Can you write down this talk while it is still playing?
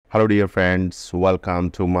Hello dear friends,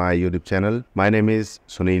 welcome to my YouTube channel. My name is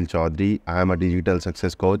Sunil. I am a digital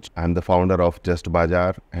success coach. I am the founder of Just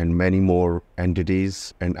Bazaar and many more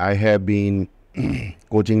entities, and I have been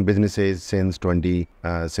coaching businesses since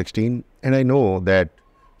 2016, and I know that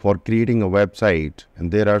for creating a website,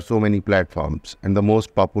 and there are so many platforms, and the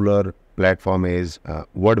most popular platform is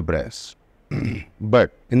WordPress.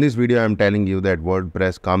 But in this video, I'm telling you that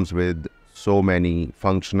WordPress comes with so many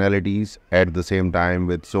functionalities at the same time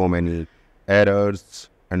with so many errors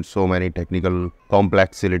and so many technical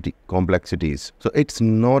complexities. So it's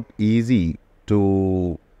not easy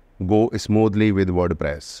to go smoothly with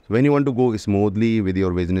WordPress. When you want to go smoothly with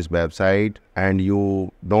your business website and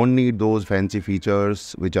you don't need those fancy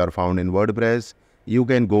features which are found in WordPress, you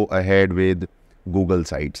can go ahead with Google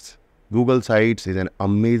Sites. Google Sites is an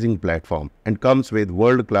amazing platform and comes with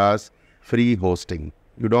world-class free hosting.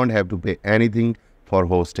 You don't have to pay anything for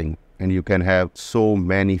hosting, and you can have so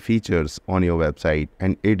many features on your website,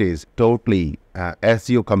 and it is totally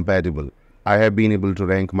SEO compatible. I have been able to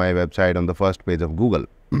rank my website on the first page of Google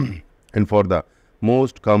and for the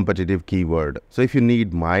most competitive keyword. So if you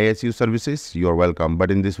need my SEO services, you're welcome.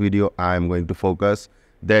 But in this video, I am going to focus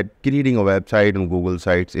that creating a website on Google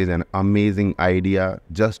Sites is an amazing idea.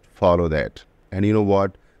 Just follow that. And you know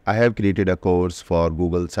what? I have created a course for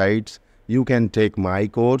Google Sites. You can take my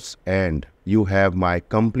course and you have my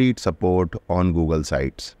complete support on Google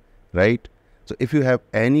Sites, right? So if you have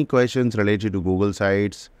any questions related to Google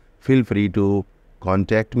Sites, feel free to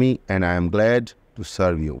contact me and I am glad to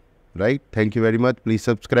serve you, right? Thank you very much. Please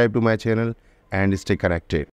subscribe to my channel and stay connected.